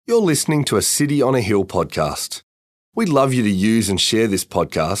You're listening to a City on a Hill podcast. We'd love you to use and share this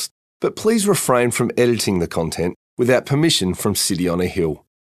podcast, but please refrain from editing the content without permission from City on a Hill.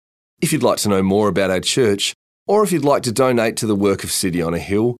 If you'd like to know more about our church, or if you'd like to donate to the work of City on a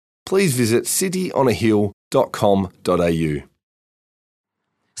Hill, please visit cityonahill.com.au.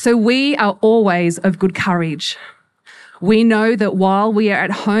 So we are always of good courage. We know that while we are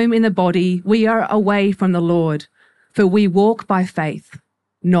at home in the body, we are away from the Lord, for we walk by faith,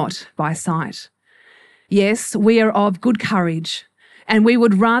 not by sight. Yes, we are of good courage, and we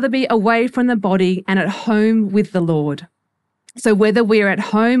would rather be away from the body and at home with the Lord. So whether we are at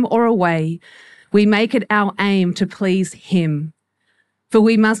home or away, we make it our aim to please Him. For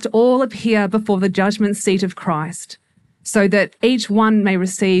we must all appear before the judgment seat of Christ, so that each one may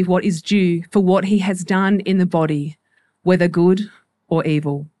receive what is due for what he has done in the body, whether good or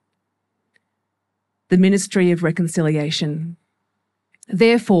evil. The ministry of reconciliation.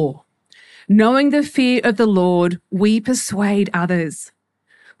 Therefore, knowing the fear of the Lord, we persuade others.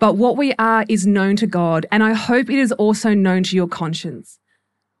 But what we are is known to God, and I hope it is also known to your conscience.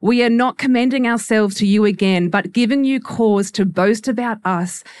 We are not commending ourselves to you again, but giving you cause to boast about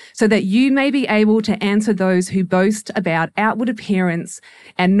us, so that you may be able to answer those who boast about outward appearance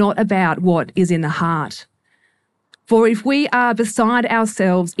and not about what is in the heart. For if we are beside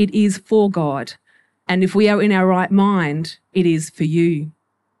ourselves, it is for God. And if we are in our right mind, it is for you.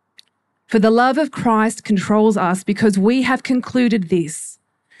 For the love of Christ controls us, because we have concluded this,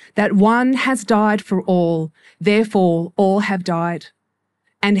 that one has died for all, therefore all have died.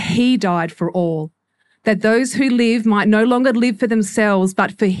 And He died for all, that those who live might no longer live for themselves,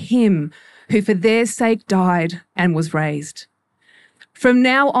 but for Him who for their sake died and was raised. From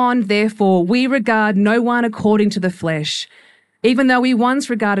now on, therefore, we regard no one according to the flesh. Even though we once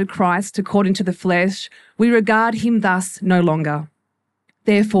regarded Christ according to the flesh, we regard Him thus no longer.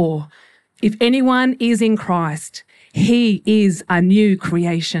 Therefore, if anyone is in Christ, he is a new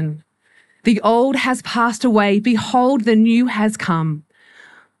creation. The old has passed away, behold, the new has come.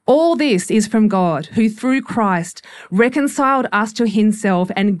 All this is from God, who through Christ reconciled us to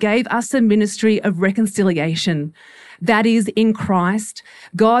Himself and gave us the ministry of reconciliation. That is, in Christ,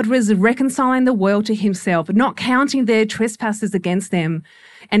 God was reconciling the world to Himself, not counting their trespasses against them,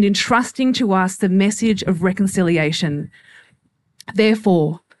 and entrusting to us the message of reconciliation.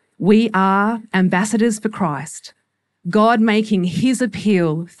 Therefore, we are ambassadors for Christ, God making His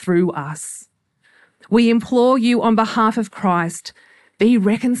appeal through us. We implore you on behalf of Christ, be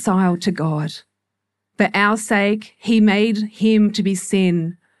reconciled to God. For our sake, He made Him to be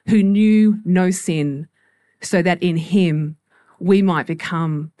sin who knew no sin, so that in Him we might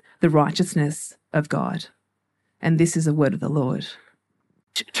become the righteousness of God. And this is a word of the Lord.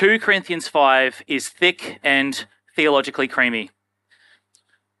 2 Corinthians 5 is thick and theologically creamy.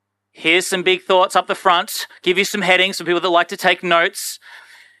 Here's some big thoughts up the front, give you some headings for people that like to take notes.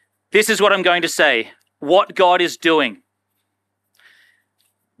 This is what I'm going to say. What God is doing.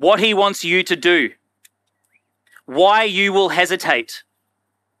 What He wants you to do. Why you will hesitate.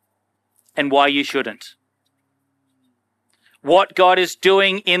 And why you shouldn't. What God is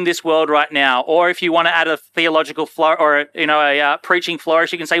doing in this world right now. Or if you want to add a theological or a preaching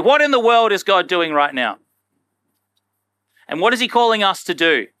flourish, you can say, what in the world is God doing right now? And what is He calling us to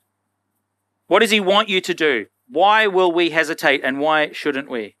do? What does He want you to do? Why will we hesitate and why shouldn't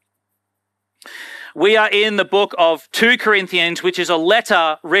we? We are in the book of 2 Corinthians, which is a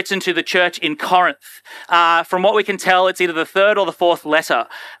letter written to the church in Corinth. From what we can tell, it's either the third or the fourth letter.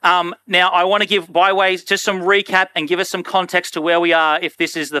 Now, I want to give, by way, just some recap and give us some context to where we are if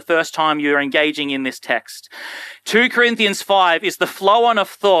this is the first time you're engaging in this text. 2 Corinthians 5 is the flow-on of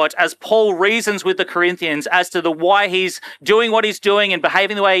thought as Paul reasons with the Corinthians as to the why he's doing what he's doing and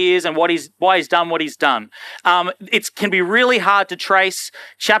behaving the way he is and why he's done what he's done. It can be really hard to trace.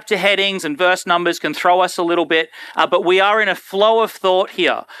 Chapter headings and verse numbers can throw us a little bit, but we are in a flow of thought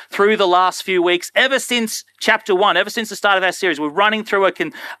here through the last few weeks. Ever since chapter 1, ever since the start of our series, we're running through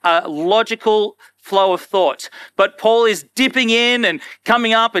a logical flow of thought. But Paul is dipping in and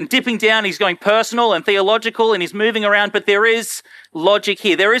coming up and dipping down. He's going personal and theological and he's moving around, but there is logic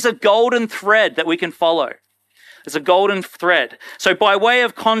here. There is a golden thread that we can follow. There's a golden thread. So by way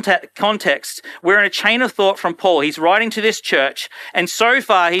of context, we're in a chain of thought from Paul. He's writing to this church, and so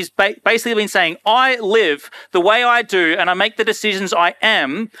far he's basically been saying, I live the way I do and I make the decisions I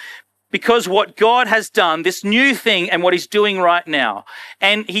am because what God has done, this new thing and what He's doing right now.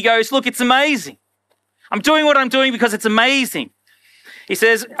 And he goes, look, it's amazing. I'm doing what I'm doing because it's amazing. He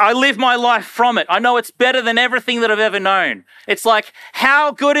says, I live my life from it. I know it's better than everything that I've ever known. It's like,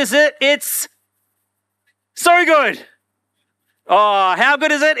 how good is it? It's so good. Oh, how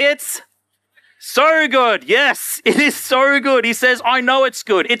good is it? It's so good. Yes, it is so good. He says, I know it's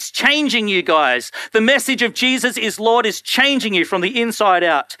good. It's changing you guys. The message of Jesus is Lord is changing you from the inside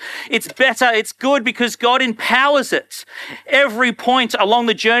out. It's better. It's good because God empowers it. Every point along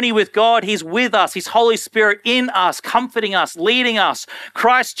the journey with God, he's with us. His Holy Spirit in us, comforting us, leading us.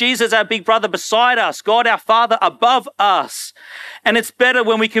 Christ Jesus, our big brother beside us. God, our Father above us. And it's better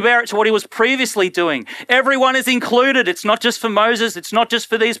when we compare it to what he was previously doing. Everyone is included. It's not just for Moses. It's not just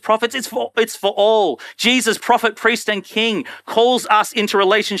for these prophets. It's for all. Jesus, prophet, priest, and king, calls us into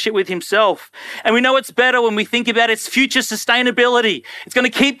relationship with himself. And we know it's better when we think about its future sustainability. It's going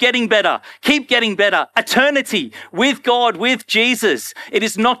to keep getting better. Eternity with God, with Jesus. It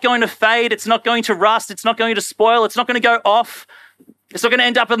is not going to fade. It's not going to rust. It's not going to spoil. It's not going to go off. It's not going to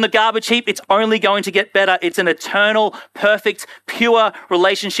end up in the garbage heap. It's only going to get better. It's an eternal, perfect, pure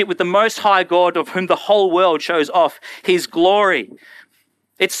relationship with the Most High God, of whom the whole world shows off his glory.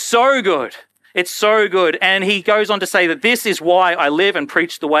 It's so good. It's so good. And he goes on to say that this is why I live and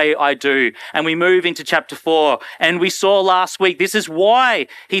preach the way I do. And we move into chapter 4. And we saw last week, this is why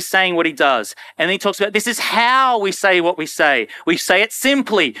he's saying what he does. And then he talks about this is how we say what we say. We say it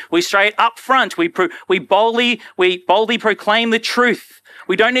simply. We say it up front. We boldly proclaim the truth.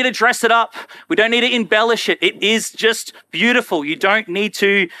 We don't need to dress it up. We don't need to embellish it. It is just beautiful. You don't need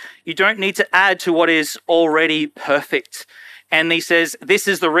to add to what is already perfect. And he says, this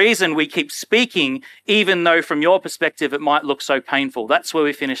is the reason we keep speaking, even though from your perspective, it might look so painful. That's where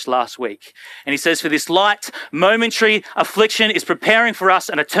we finished last week. And he says, for this light, momentary affliction is preparing for us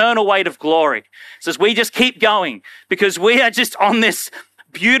an eternal weight of glory. He says, we just keep going because we are just on this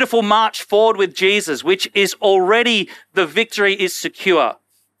beautiful march forward with Jesus, which is already, the victory is secure.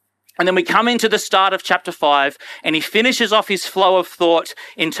 And then we come into the start of chapter 5 and he finishes off his flow of thought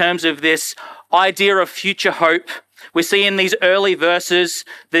in terms of this idea of future hope. We see in these early verses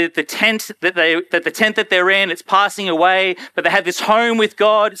the tent that they're in, it's passing away, but they have this home with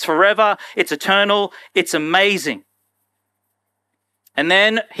God. It's forever. It's eternal. It's amazing. And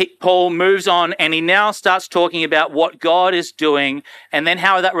then Paul moves on and he now starts talking about what God is doing and then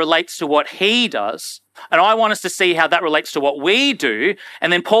how that relates to what he does. And I want us to see how that relates to what we do.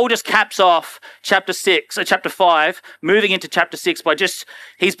 And then Paul just caps off chapter 5, moving into chapter 6 by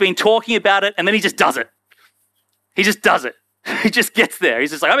he's been talking about it and then he just does it. He just does it. He just gets there.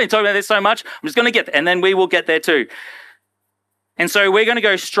 He's just like, I've been talking about this so much, I'm just going to get there. And then we will get there too. And so we're going to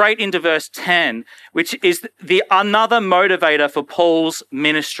go straight into verse 10, which is another motivator for Paul's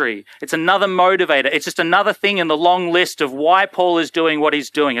ministry. It's another motivator. It's just another thing in the long list of why Paul is doing what he's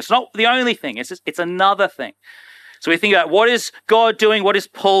doing. It's not the only thing. It's another thing. So we think about what is God doing? What is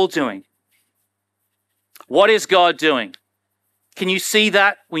Paul doing? What is God doing? Can you see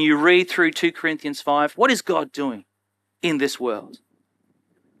that when you read through 2 Corinthians 5? What is God doing in this world?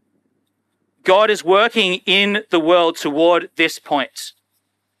 God is working in the world toward this point.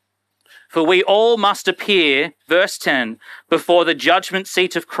 For we all must appear, verse 10, before the judgment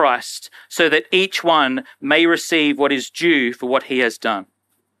seat of Christ, so that each one may receive what is due for what he has done.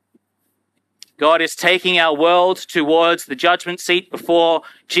 God is taking our world towards the judgment seat before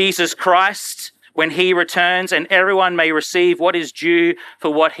Jesus Christ, when he returns, and everyone may receive what is due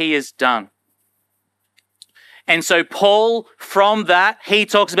for what he has done. And so Paul, from that, he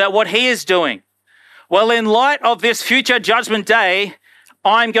talks about what he is doing. Well, in light of this future judgment day,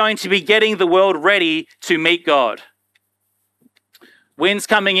 I'm going to be getting the world ready to meet God. Wind's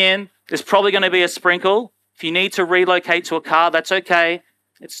coming in. There's probably going to be a sprinkle. If you need to relocate to a car, that's okay.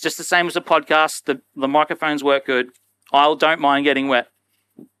 It's just the same as a podcast. The microphones work good. I don't mind getting wet.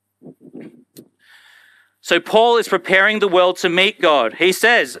 So Paul is preparing the world to meet God. He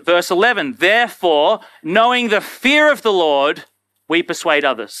says, verse 11, therefore, knowing the fear of the Lord, we persuade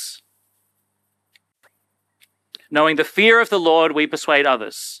others. Knowing the fear of the Lord, we persuade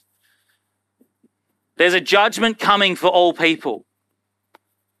others. There's a judgment coming for all people.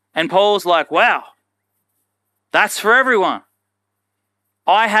 And Paul's like, wow, that's for everyone.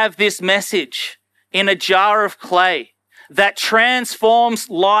 I have this message in a jar of clay that transforms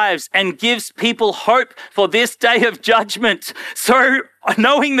lives and gives people hope for this day of judgment. So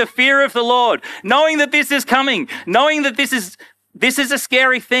knowing the fear of the Lord, knowing that this is coming, knowing that this is a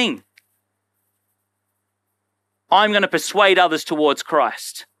scary thing, I'm going to persuade others towards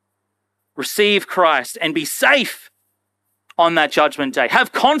Christ, receive Christ and be safe on that judgment day.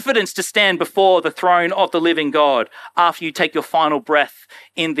 Have confidence to stand before the throne of the living God after you take your final breath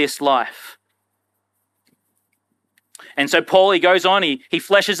in this life. And so Paul, he goes on, he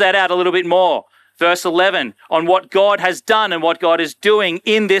fleshes that out a little bit more. Verse 11, on what God has done and what God is doing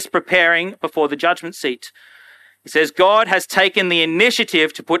in this preparing before the judgment seat. It says, God has taken the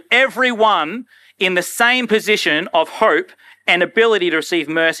initiative to put everyone in the same position of hope and ability to receive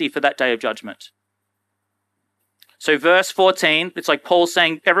mercy for that day of judgment. So verse 14, it's like Paul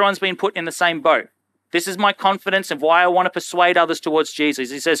saying, everyone's been put in the same boat. This is my confidence and why I want to persuade others towards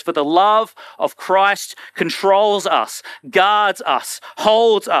Jesus. He says, for the love of Christ controls us, guards us,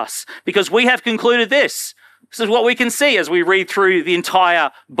 holds us, because we have concluded this. This is what we can see as we read through the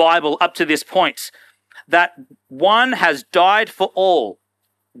entire Bible up to this point, that one has died for all.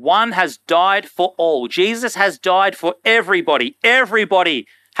 One has died for all. Jesus has died for everybody. Everybody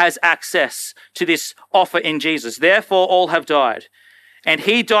has access to this offer in Jesus. Therefore, all have died. And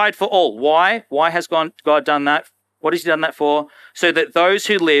he died for all. Why? Why has God done that? What has he done that for? So that those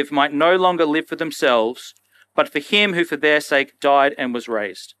who live might no longer live for themselves, but for him who for their sake died and was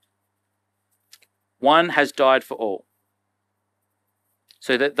raised. One has died for all.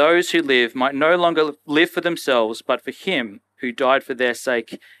 So that those who live might no longer live for themselves, but for him who died for their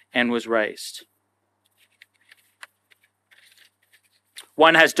sake and was raised.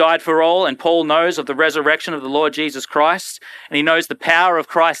 One has died for all, and Paul knows of the resurrection of the Lord Jesus Christ, and he knows the power of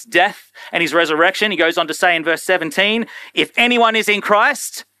Christ's death and his resurrection. He goes on to say in verse 17, if anyone is in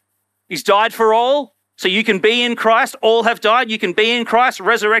Christ, he's died for all, so you can be in Christ. All have died. You can be in Christ,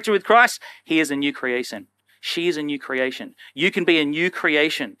 resurrected with Christ. He is a new creation. She is a new creation. You can be a new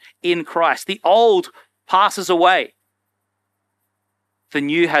creation in Christ. The old passes away. The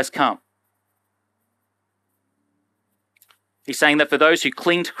new has come. He's saying that for those who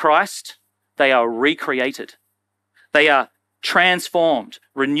cling to Christ, they are recreated. They are transformed,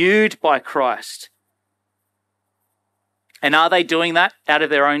 renewed by Christ. And are they doing that out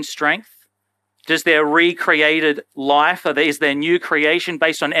of their own strength? Does their recreated life, is their new creation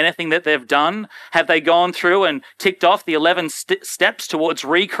based on anything that they've done? Have they gone through and ticked off the 11 steps towards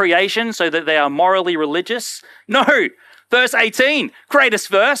recreation so that they are morally religious? No. Verse 18, greatest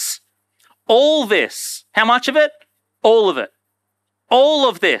verse. All this, how much of it? All of it. All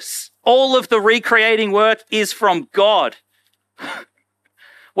of this, all of the recreating work is from God.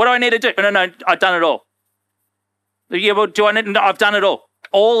 What do I need to do? No, I've done it all. Yeah, well, no, I've done it all.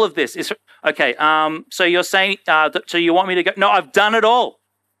 All of this is, okay, so you're saying, so you want me to go? No, I've done it all.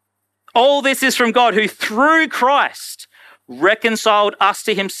 All this is from God who through Christ reconciled us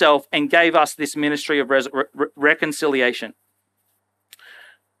to himself and gave us this ministry of reconciliation.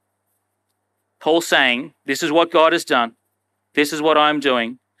 Paul's saying, this is what God has done. This is what I'm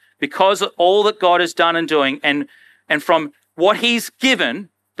doing. Because of all that God has done and doing, and from what he's given,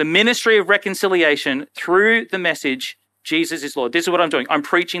 the ministry of reconciliation through the message, Jesus is Lord. This is what I'm doing. I'm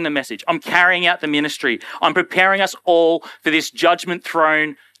preaching the message. I'm carrying out the ministry. I'm preparing us all for this judgment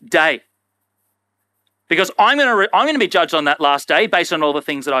throne day. Because I'm going to be judged on that last day based on all the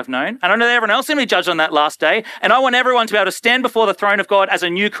things that I've known. And I know that everyone else is going to be judged on that last day. And I want everyone to be able to stand before the throne of God as a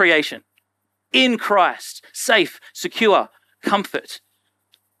new creation. In Christ, safe, secure, comfort.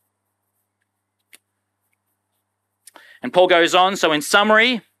 And Paul goes on, so in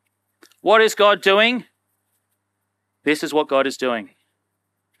summary, what is God doing? This is what God is doing.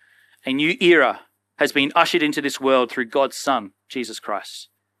 A new era has been ushered into this world through God's Son, Jesus Christ.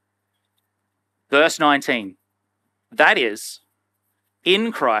 Verse 19, that is,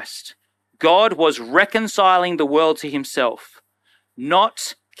 in Christ, God was reconciling the world to himself,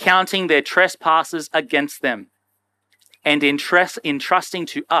 not counting their trespasses against them, and entrusting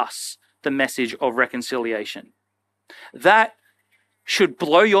to us the message of reconciliation. That should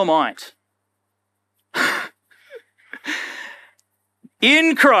blow your mind.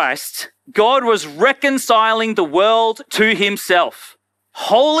 In Christ, God was reconciling the world to himself.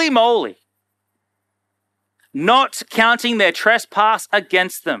 Holy moly. Not counting their trespass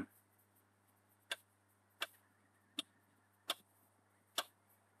against them.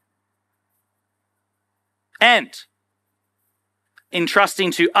 And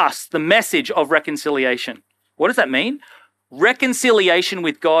entrusting to us the message of reconciliation. What does that mean? Reconciliation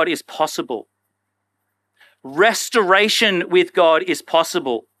with God is possible. Restoration with God is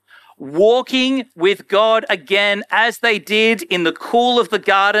possible. Walking with God again as they did in the cool of the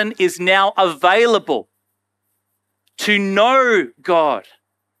garden is now available. To know God,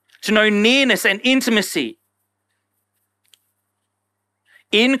 to know nearness and intimacy.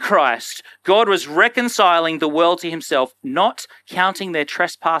 In Christ, God was reconciling the world to himself, not counting their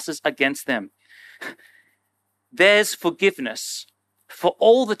trespasses against them. There's forgiveness for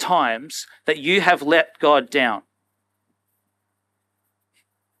all the times that you have let God down.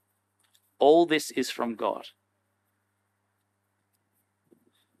 All this is from God.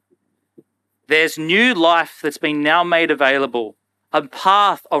 There's new life that's been now made available, a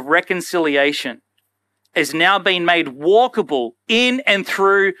path of reconciliation is now being made walkable in and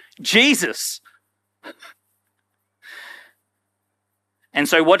through Jesus. And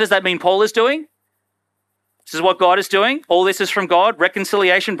so what does that mean Paul is doing? This is what God is doing. All this is from God.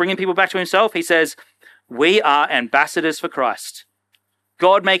 Reconciliation, bringing people back to himself. He says, we are ambassadors for Christ.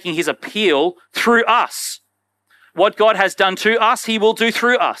 God making his appeal through us. What God has done to us, he will do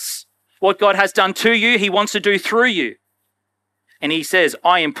through us. What God has done to you, he wants to do through you. And he says,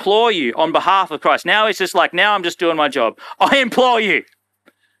 I implore you on behalf of Christ. Now it's just like, now I'm just doing my job. I implore you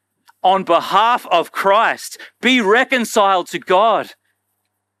on behalf of Christ, be reconciled to God.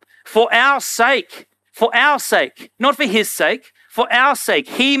 For our sake, not for his sake, for our sake,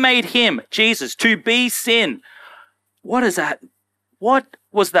 he made him, Jesus, to be sin. What is that? What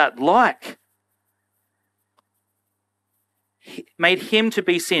was that like? He made him to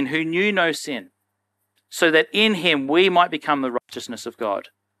be sin who knew no sin, so that in him we might become the righteousness of God.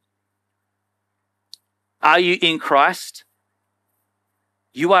 Are you in Christ?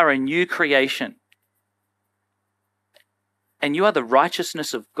 You are a new creation. And you are the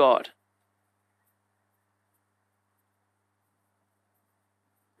righteousness of God.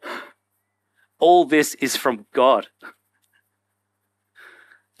 All this is from God.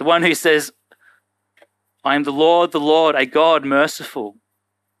 The one who says, I am the Lord, a God merciful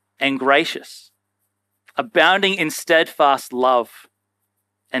and gracious, abounding in steadfast love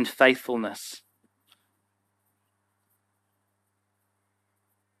and faithfulness,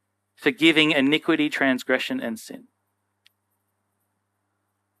 forgiving iniquity, transgression, and sin.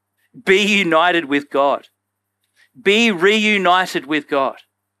 Be united with God. Be reunited with God.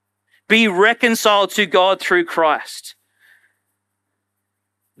 Be reconciled to God through Christ.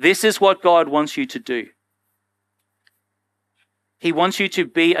 This is what God wants you to do. He wants you to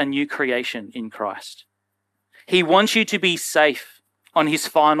be a new creation in Christ. He wants you to be safe on his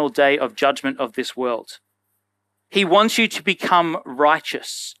final day of judgment of this world. He wants you to become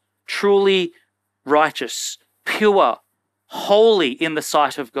righteous, truly righteous, pure, holy in the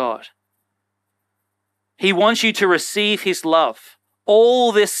sight of God. He wants you to receive his love,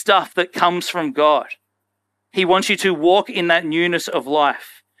 all this stuff that comes from God. He wants you to walk in that newness of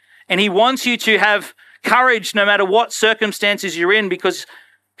life. And he wants you to have courage no matter what circumstances you're in, because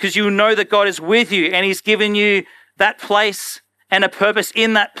you know that God is with you and he's given you that place and a purpose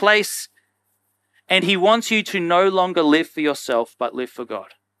in that place. And he wants you to no longer live for yourself, but live for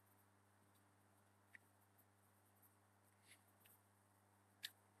God.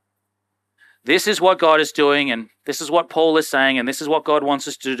 This is what God is doing, and this is what Paul is saying, and this is what God wants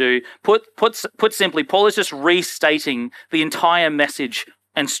us to do. Put simply, Paul is just restating the entire message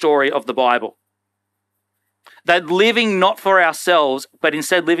and story of the Bible. That living not for ourselves, but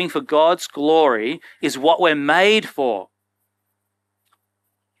instead living for God's glory is what we're made for.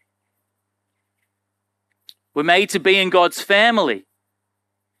 We're made to be in God's family.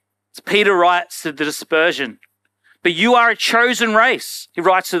 As Peter writes to the dispersion, but you are a chosen race, he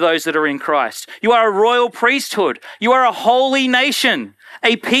writes to those that are in Christ. You are a royal priesthood. You are a holy nation,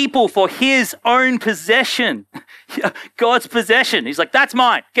 a people for his own possession. God's possession. He's like, that's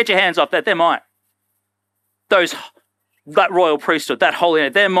mine. Get your hands off that. They're mine. That royal priesthood, that holy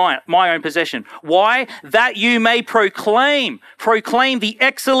nation, they're mine, my own possession. Why? That you may proclaim the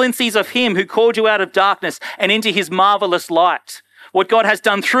excellencies of him who called you out of darkness and into his marvelous light. What God has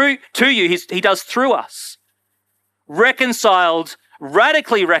done to you, he does through us. Reconciled,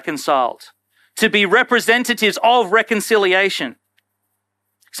 radically reconciled, to be representatives of reconciliation.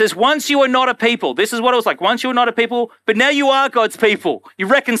 It says, once you were not a people, this is what it was like. Once you were not a people, but now you are God's people. You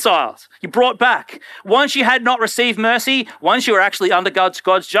reconciled, you brought back. Once you had not received mercy, once you were actually under God's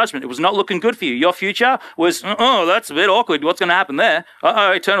judgment, it was not looking good for you. Your future was, oh, that's a bit awkward. What's going to happen there?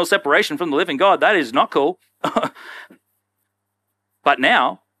 Eternal separation from the living God. That is not cool. But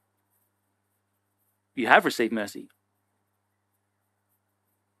now, you have received mercy.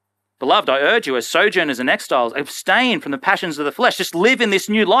 Beloved, I urge you as sojourners and exiles, abstain from the passions of the flesh. Just live in this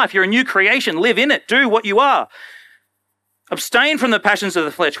new life. You're a new creation. Live in it. Do what you are. Abstain from the passions of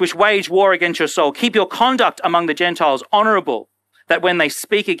the flesh, which wage war against your soul. Keep your conduct among the Gentiles honorable, that when they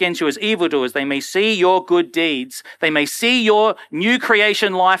speak against you as evildoers, they may see your good deeds. They may see your new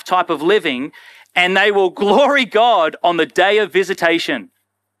creation life type of living, and they will glory God on the day of visitation.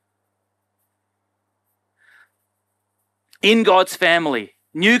 In God's family,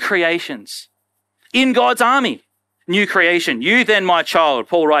 new creations. In God's army, New creation. You then, my child,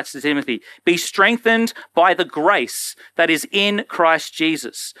 Paul writes to Timothy, be strengthened by the grace that is in Christ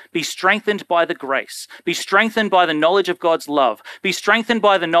Jesus. Be strengthened by the grace. Be strengthened by the knowledge of God's love. Be strengthened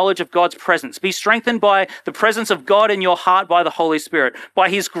by the knowledge of God's presence. Be strengthened by the presence of God in your heart by the Holy Spirit, by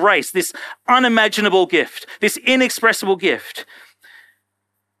his grace, this unimaginable gift, this inexpressible gift.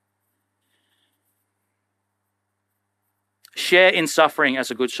 Share in suffering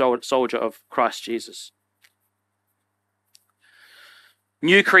as a good soldier of Christ Jesus.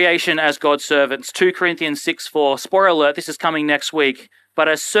 New creation as God's servants. 2 Corinthians 6:4. Spoiler alert, this is coming next week. But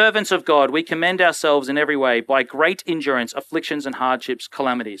as servants of God, we commend ourselves in every way by great endurance, afflictions and hardships,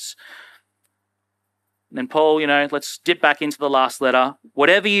 calamities. And then Paul, let's dip back into the last letter.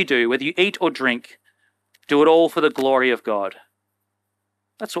 Whatever you do, whether you eat or drink, do it all for the glory of God.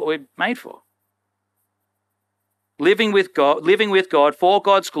 That's what we're made for. Living with God for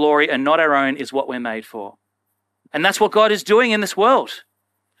God's glory and not our own is what we're made for. And that's what God is doing in this world.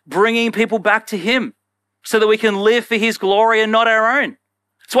 Bringing people back to him so that we can live for his glory and not our own.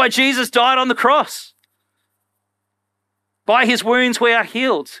 That's why Jesus died on the cross. By his wounds we are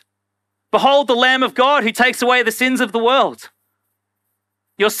healed. Behold the Lamb of God who takes away the sins of the world.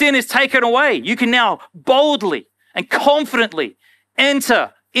 Your sin is taken away. You can now boldly and confidently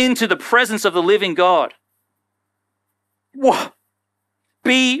enter into the presence of the living God. Whoa.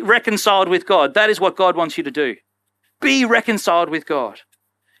 Be reconciled with God. That is what God wants you to do. Be reconciled with God.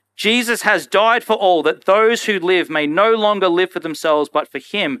 Jesus has died for all, that those who live may no longer live for themselves, but for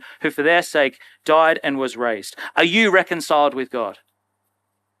him who for their sake died and was raised. Are you reconciled with God?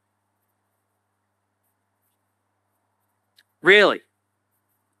 Really?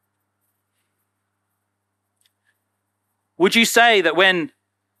 Would you say that when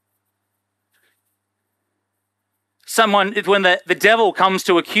the devil comes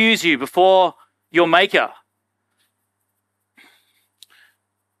to accuse you before your maker,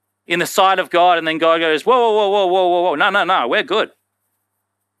 in the sight of God, and then God goes, whoa, no, we're good.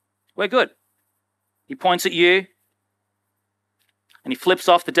 We're good. He points at you and he flips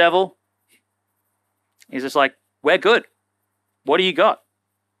off the devil. He's just like, we're good. What do you got?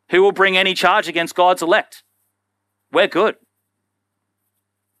 Who will bring any charge against God's elect? We're good.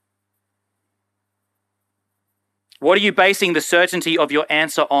 What are you basing the certainty of your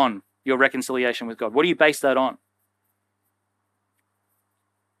answer on, your reconciliation with God? What do you base that on?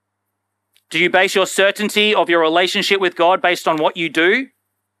 Do you base your certainty of your relationship with God based on what you do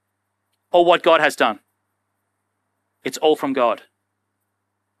or what God has done? It's all from God.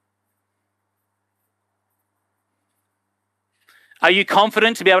 Are you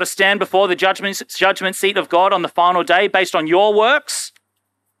confident to be able to stand before the judgment seat of God on the final day based on your works,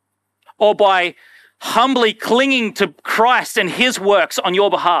 or by humbly clinging to Christ and his works on your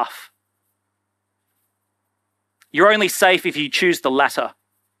behalf? You're only safe if you choose the latter.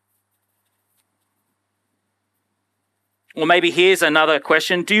 Or maybe here's another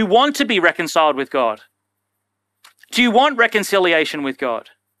question. Do you want to be reconciled with God? Do you want reconciliation with God?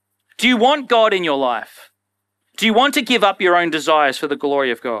 Do you want God in your life? Do you want to give up your own desires for the glory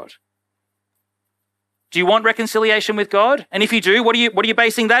of God? Do you want reconciliation with God? And if you do, what are you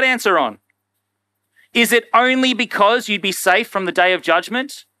basing that answer on? Is it only because you'd be safe from the day of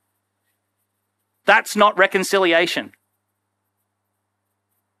judgment? That's not reconciliation.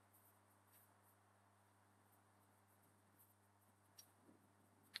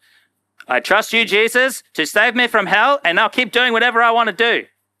 I trust you, Jesus, to save me from hell, and I'll keep doing whatever I want to do.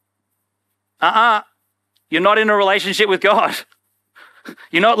 You're not in a relationship with God.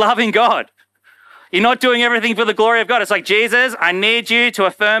 You're not loving God. You're not doing everything for the glory of God. It's like, Jesus, I need you to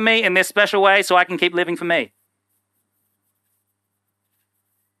affirm me in this special way so I can keep living for me.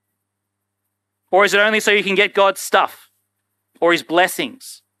 Or is it only so you can get God's stuff, or his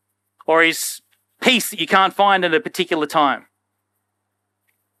blessings, or his peace that you can't find at a particular time?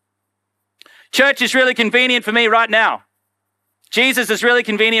 Church is really convenient for me right now. Jesus is really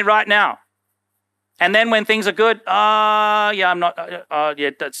convenient right now. And then when things are good, I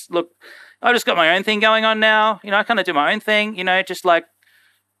just got my own thing going on now. I kind of do my own thing, it's just like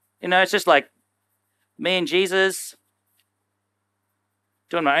me and Jesus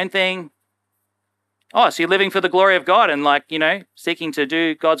doing my own thing. Oh, so you're living for the glory of God and seeking to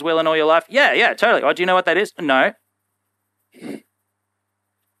do God's will in all your life? Yeah, totally. Oh, do you know what that is? No.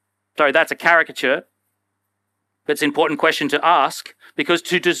 Sorry, that's a caricature. But it's an important question to ask, because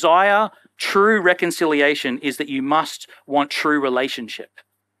to desire true reconciliation is that you must want true relationship.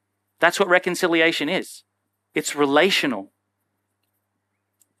 That's what reconciliation is. It's relational.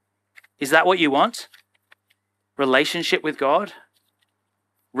 Is that what you want? Relationship with God?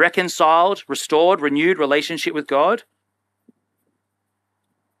 reconciled, restored, renewed relationship with God?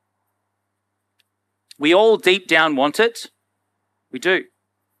 We all deep down want it. We do.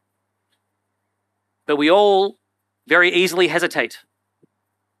 But we all very easily hesitate.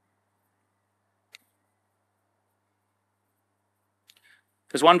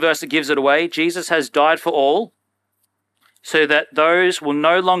 There's one verse that gives it away. Jesus has died for all, so that those will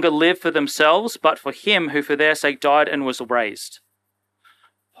no longer live for themselves, but for him who for their sake died and was raised.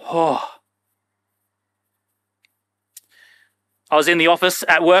 Oh. I was in the office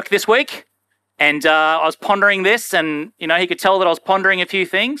at work this week, and I was pondering this, and he could tell that I was pondering a few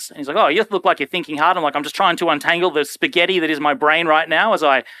things. And he's like, "Oh, you look like you're thinking hard." I'm like, "I'm just trying to untangle the spaghetti that is my brain right now as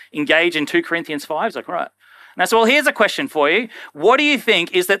I engage in 2 Corinthians 5. He's like, "All right." And I said, "Well, here's a question for you. What do you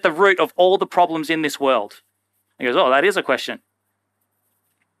think is at the root of all the problems in this world?" He goes, "Oh, that is a question."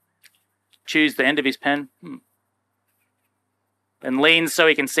 Chews the end of his pen and leans so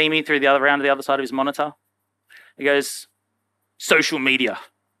he can see me through around to the other side of his monitor. He goes, "Social media."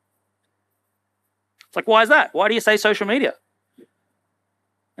 It's like, why is that? Why do you say social media?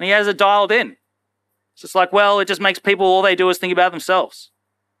 And he has it dialed in. It's just like, well, it just makes people, all they do is think about themselves.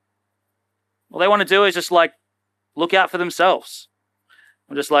 All they want to do is just like look out for themselves.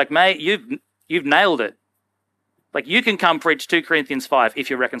 I'm just like, mate, you've nailed it. Like, you can come preach 2 Corinthians 5 if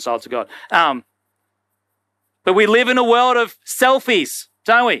you're reconciled to God. But we live in a world of selfies,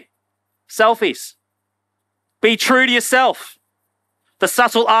 don't we? Selfies. Be true to yourself. The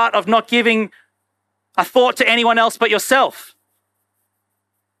subtle art of not giving a thought to anyone else but yourself.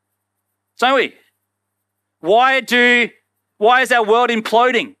 Don't we? Why is our world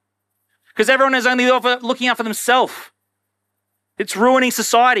imploding? Because everyone is only looking out for themselves. It's ruining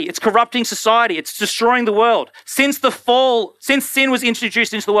society. It's corrupting society. It's destroying the world. Since sin was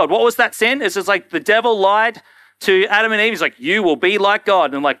introduced into the world, what was that sin? It's just like the devil lied to Adam and Eve. He's like, "You will be like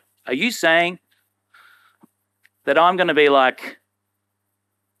God." And I'm like, are you saying that I'm going to be like,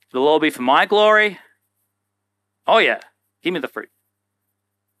 "It'll all be for my glory"? Oh yeah, give me the fruit.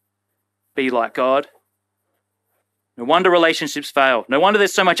 Be like God. No wonder relationships fail. No wonder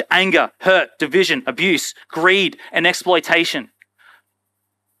there's so much anger, hurt, division, abuse, greed, and exploitation.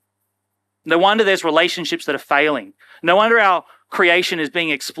 No wonder there's relationships that are failing. No wonder our creation is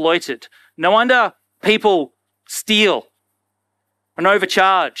being exploited. No wonder people steal and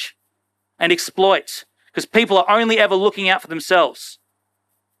overcharge and exploit, because people are only ever looking out for themselves.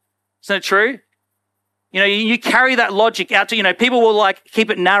 Isn't it true? You carry that logic out to, people will like keep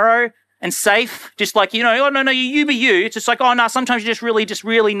it narrow and safe, just like, "Oh, no, you be you." It's just like, "Oh, no, sometimes you just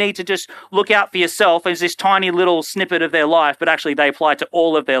really need to just look out for yourself" as this tiny little snippet of their life, but actually they apply to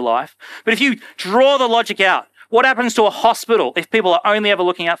all of their life. But if you draw the logic out, what happens to a hospital if people are only ever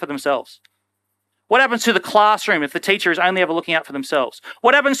looking out for themselves? What happens to the classroom if the teacher is only ever looking out for themselves?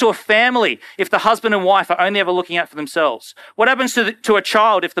 What happens to a family if the husband and wife are only ever looking out for themselves? What happens to a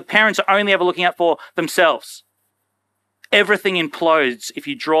child if the parents are only ever looking out for themselves? Everything implodes if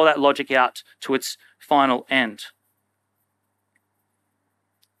you draw that logic out to its final end.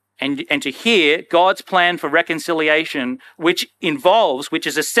 And to hear God's plan for reconciliation, which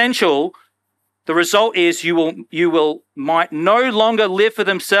is essential, the result is you might no longer live for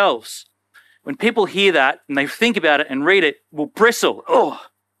themselves. When people hear that and they think about it and read it, will bristle. "Oh,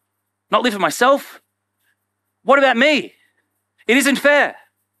 not live for myself? What about me? It isn't fair.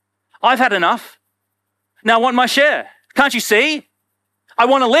 I've had enough. Now I want my share. Can't you see? I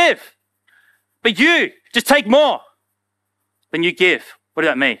want to live. But you just take more than you give. What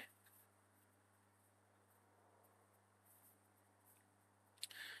about me?"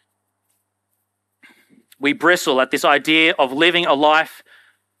 We bristle at this idea of living a life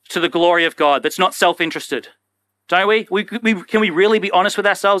to the glory of God that's not self-interested, don't we? Can we really be honest with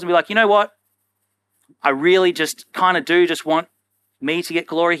ourselves and be like, "You know what? I really just kind of do just want me to get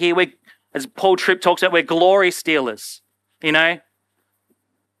glory here." As Paul Tripp talks about, we're glory stealers, But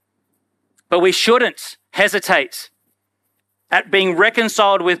we shouldn't hesitate at being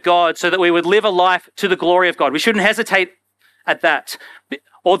reconciled with God so that we would live a life to the glory of God. We shouldn't hesitate at that.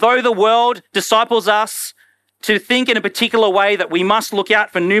 Although the world disciples us to think in a particular way that we must look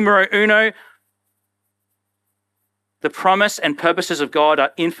out for numero uno, the promise and purposes of God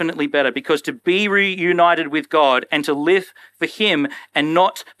are infinitely better, because to be reunited with God and to live for him and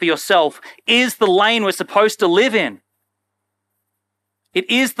not for yourself is the lane we're supposed to live in. It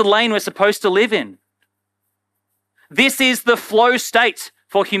is the lane we're supposed to live in. This is the flow state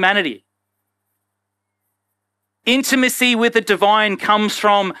for humanity. Intimacy with the divine comes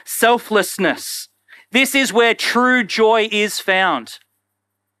from selflessness. This is where true joy is found.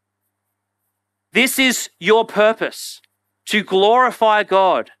 This is your purpose. to glorify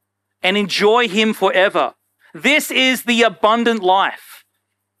God and enjoy him forever. This is the abundant life.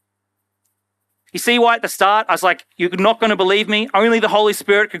 You see why at the start I was like, you're not going to believe me? Only the Holy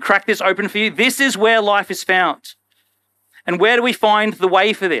Spirit could crack this open for you. This is where life is found. And where do we find the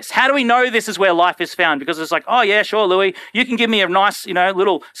way for this? How do we know this is where life is found? Because it's like, oh yeah, sure, Louis, you can give me a nice,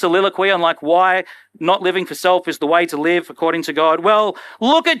 little soliloquy on like why not living for self is the way to live according to God. Well,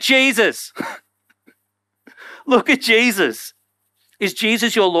 look at Jesus. Look at Jesus. Is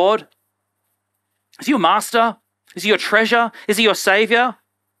Jesus your Lord? Is he your master? Is he your treasure? Is he your savior?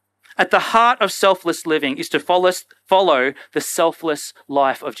 At the heart of selfless living is to follow the selfless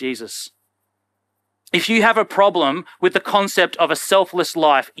life of Jesus. If you have a problem with the concept of a selfless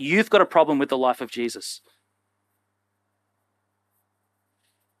life, you've got a problem with the life of Jesus.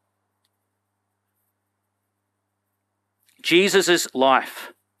 Jesus'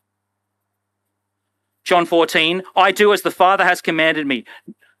 life. John 14, I do as the Father has commanded me,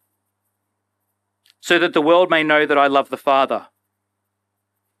 so that the world may know that I love the Father.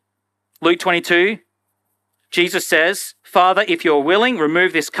 Luke 22, Jesus says, Father, if you're willing,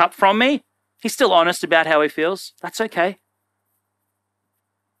 remove this cup from me. He's still honest about how he feels. That's okay.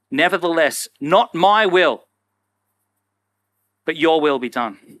 Nevertheless, not my will, but your will be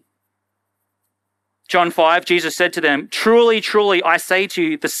done. John 5, Jesus said to them, truly, truly, I say to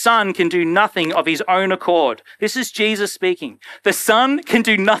you, the Son can do nothing of his own accord. This is Jesus speaking. The Son can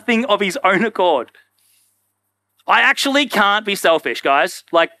do nothing of his own accord. I actually can't be selfish, guys.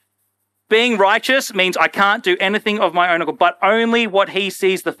 Like, being righteous means I can't do anything of my own accord, but only what he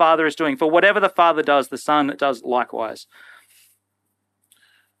sees the Father is doing. For whatever the Father does, the Son does likewise.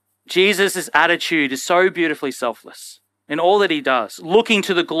 Jesus' attitude is so beautifully selfless in all that he does, looking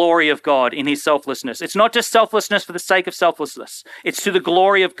to the glory of God in his selflessness. It's not just selflessness for the sake of selflessness. It's to the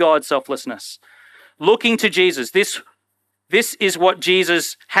glory of God selflessness. Looking to Jesus. This is what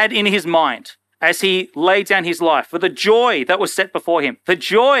Jesus had in his mind as he laid down his life for the joy that was set before him. The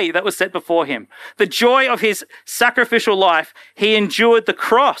joy that was set before him. The joy of his sacrificial life. He endured the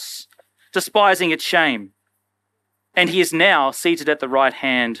cross, despising its shame. And he is now seated at the right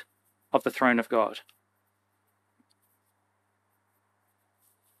hand of the throne of God.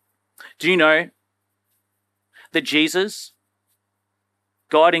 Do you know that Jesus,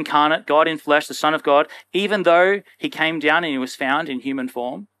 God incarnate, God in flesh, the Son of God, even though he came down and he was found in human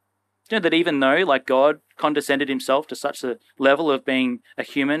form, do you know that even though like God condescended himself to such a level of being a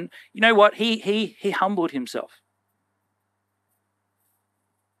human, you know what? He humbled himself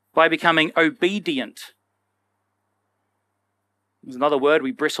by becoming obedient. There's another word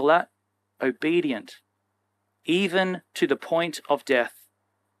we bristle at. Obedient. Even to the point of death.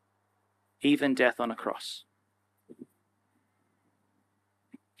 Even death on a cross.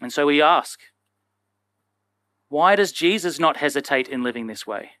 And so we ask, why does Jesus not hesitate in living this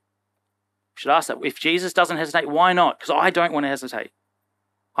way? We should ask that. If Jesus doesn't hesitate, why not? Because I don't want to hesitate.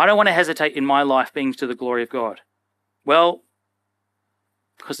 I don't want to hesitate in my life being to the glory of God. Well,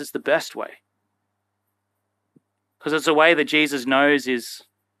 because it's the best way. Because it's a way that Jesus knows is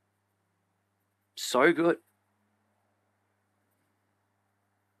so good.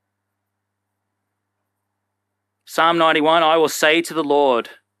 Psalm 91, I will say to the Lord,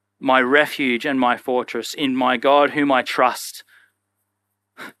 my refuge and my fortress, in my God whom I trust.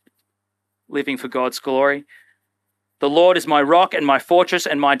 Living for God's glory. The Lord is my rock and my fortress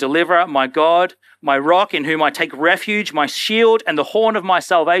and my deliverer, my God, my rock in whom I take refuge, my shield and the horn of my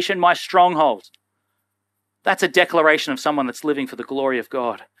salvation, my stronghold. That's a declaration of someone that's living for the glory of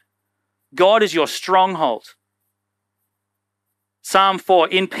God. God is your stronghold. Psalm 4,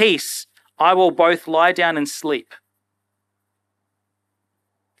 in peace I will both lie down and sleep.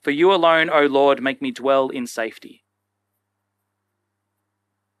 For you alone, O Lord, make me dwell in safety.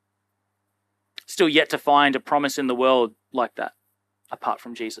 Still yet to find a promise in the world like that, apart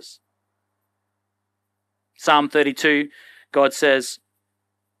from Jesus. Psalm 32,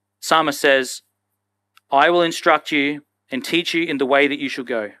 Psalmist says, I will instruct you and teach you in the way that you shall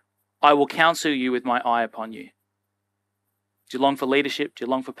go. I will counsel you with my eye upon you. Do you long for leadership? Do you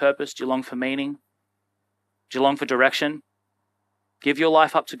long for purpose? Do you long for meaning? Do you long for direction? Give your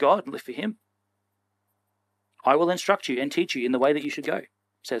life up to God and live for him. I will instruct you and teach you in the way that you should go,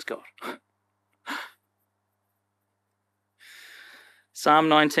 says God. Psalm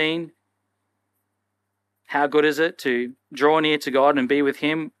 19. How good is it to draw near to God and be with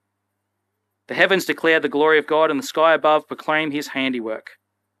him? The heavens declare the glory of God, and the sky above proclaim his handiwork.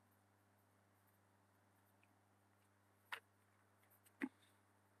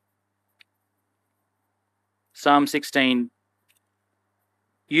 Psalm 16.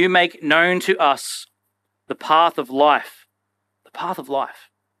 You make known to us the path of life. The path of life.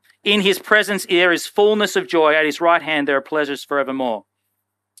 In his presence there is fullness of joy. At his right hand there are pleasures forevermore.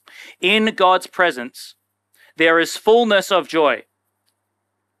 In God's presence there is fullness of joy.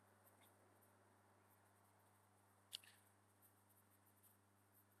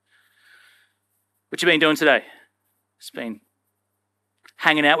 What you been doing today? Just been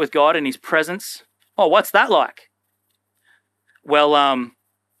hanging out with God in his presence. Oh, what's that like? Well,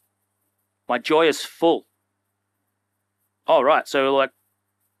 my joy is full. Oh, right. So, like,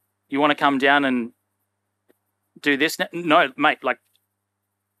 you want to come down and do this? No, mate, like,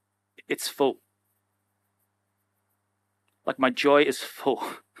 it's full. Like, my joy is full.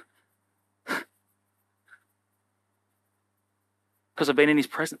 Because I've been in his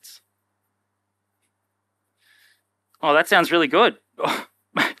presence. Oh, that sounds really good. Oh,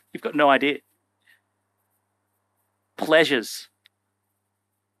 you've got no idea. Pleasures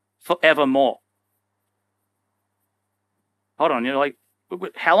forevermore. Hold on, you're like,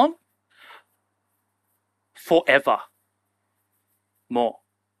 how long? Forever more.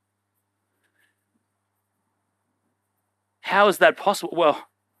 How is that possible? Well,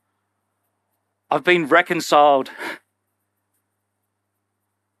 I've been reconciled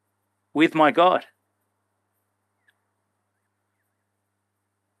with my God.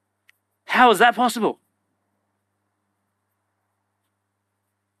 How is that possible?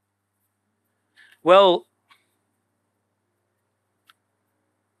 Well,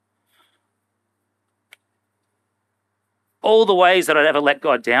 all the ways that I'd ever let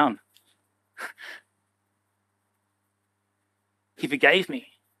God down. He forgave me.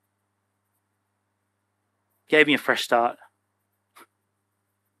 Gave me a fresh start.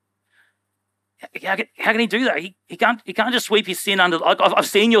 How can he do that? He can't just sweep his sin under. I've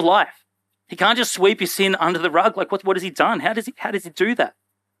seen your life. He can't just sweep your sin under the rug. Like, what has he done? How does he do that?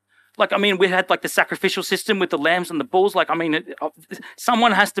 Like, I mean, we had like the sacrificial system with the lambs and the bulls. Like, I mean,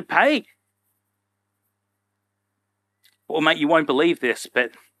 someone has to pay. Well, mate, you won't believe this,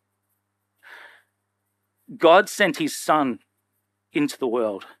 but God sent his son into the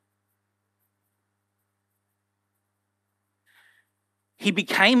world. He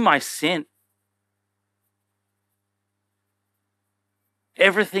became my sin.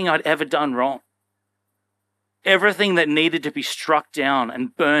 Everything I'd ever done wrong. Everything that needed to be struck down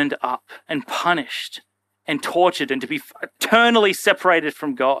and burned up and punished and tortured and to be eternally separated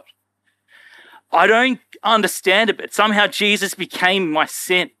from God. I don't understand it, but somehow Jesus became my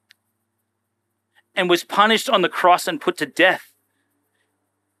sin and was punished on the cross and put to death.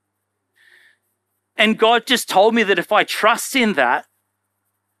 And God just told me that if I trust in that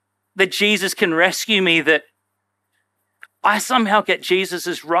Jesus can rescue me, that I somehow get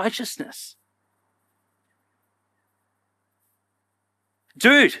Jesus' righteousness.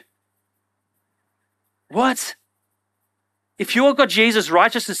 Dude, what? If you've got Jesus'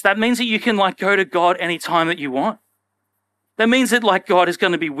 righteousness, that means that you can like go to God anytime that you want. That means that like God is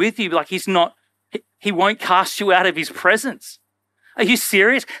going to be with you. Like he won't cast you out of his presence. Are you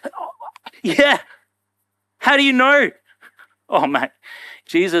serious? Yeah. How do you know? Oh, mate,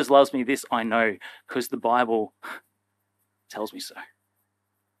 Jesus loves me. This I know because the Bible tells me so.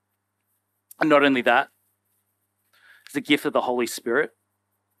 And not only that, it's the gift of the Holy Spirit.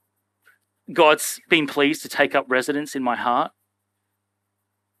 God's been pleased to take up residence in my heart.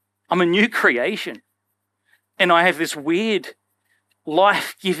 I'm a new creation. And I have this weird,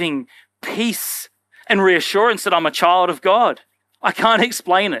 life-giving peace and reassurance that I'm a child of God. I can't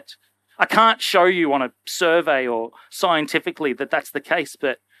explain it. I can't show you on a survey or scientifically that that's the case,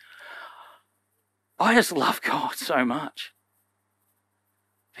 but I just love God so much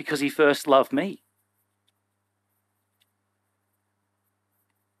because he first loved me.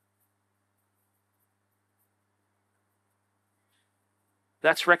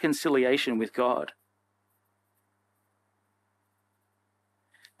 That's reconciliation with God.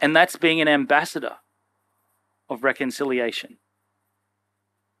 And that's being an ambassador of reconciliation.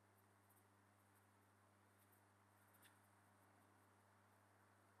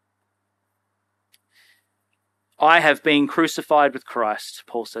 I have been crucified with Christ,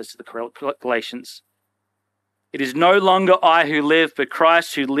 Paul says to the Galatians. It is no longer I who live, but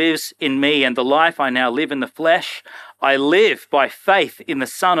Christ who lives in me, and the life I now live in the flesh, I live by faith in the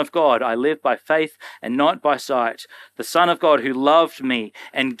Son of God. I live by faith and not by sight. The Son of God who loved me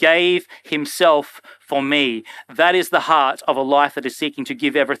and gave himself for me. That is the heart of a life that is seeking to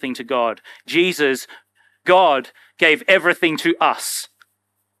give everything to God. Jesus, God, gave everything to us.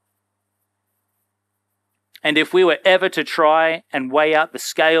 And if we were ever to try and weigh out the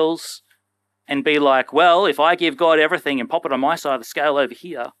scales and be like, well, if I give God everything and pop it on my side of the scale over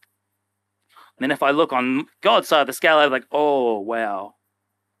here, And then if I look on God's side of the scale, I'm like, oh, wow.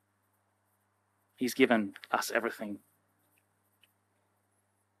 He's given us everything.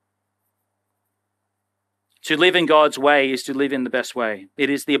 To live in God's way is to live in the best way.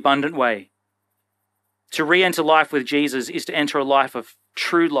 It is the abundant way. To re-enter life with Jesus is to enter a life of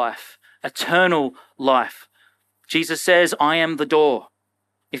true life, eternal life. Jesus says, I am the door.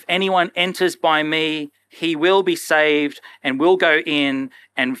 If anyone enters by me, he will be saved and will go in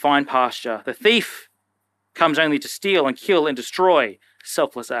and find pasture. The thief comes only to steal and kill and destroy.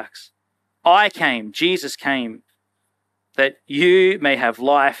 Selfless acts. Jesus came, that you may have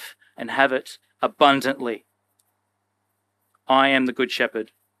life and have it abundantly. I am the good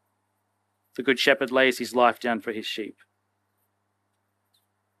shepherd. The good shepherd lays his life down for his sheep.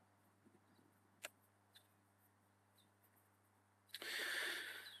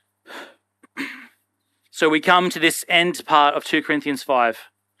 So we come to this end part of 2 Corinthians 5,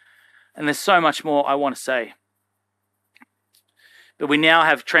 and there's so much more I want to say. But we now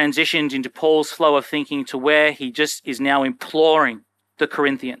have transitioned into Paul's flow of thinking to where he just is now imploring the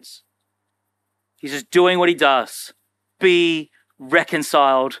Corinthians. He's just doing what he does. Be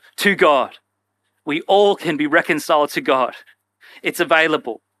reconciled to God. We all can be reconciled to God. It's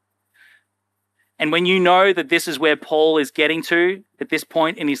available. And when you know that this is where Paul is getting to at this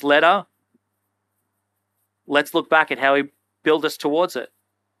point in his letter, let's look back at how he built us towards it.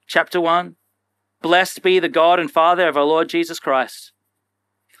 Chapter 1, blessed be the God and Father of our Lord Jesus Christ,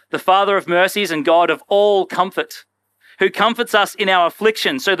 the Father of mercies and God of all comfort, who comforts us in our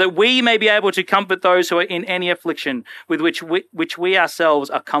affliction, so that we may be able to comfort those who are in any affliction with which we ourselves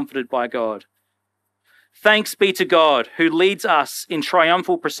are comforted by God. Thanks be to God, who leads us in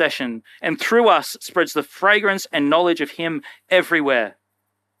triumphal procession and through us spreads the fragrance and knowledge of him everywhere.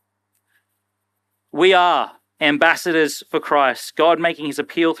 We are ambassadors for Christ, God making his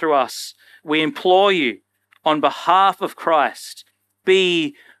appeal through us. We implore you on behalf of Christ,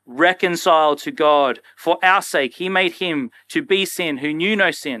 be reconciled to God. For our sake, he made him to be sin who knew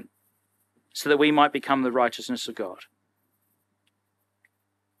no sin, so that we might become the righteousness of God.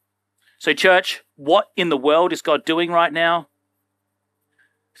 So church, what in the world is God doing right now?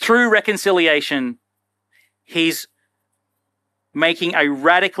 Through reconciliation, he's making a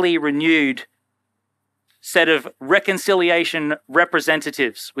radically renewed set of reconciliation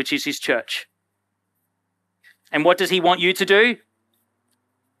representatives, which is his church. And what does he want you to do?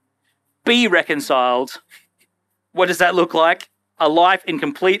 Be reconciled. What does that look like? A life in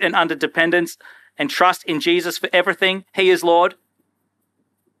complete and utter dependence and trust in Jesus for everything. He is Lord.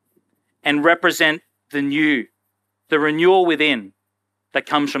 And represent the new, the renewal within that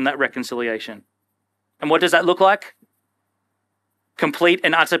comes from that reconciliation. And what does that look like? Complete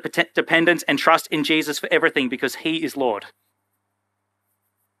and utter dependence and trust in Jesus for everything, because he is Lord.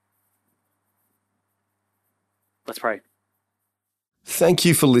 Let's pray. Thank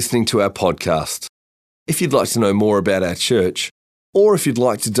you for listening to our podcast. If you'd like to know more about our church, or if you'd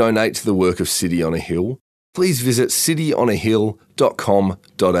like to donate to the work of City on a Hill, please visit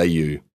cityonahill.com.au.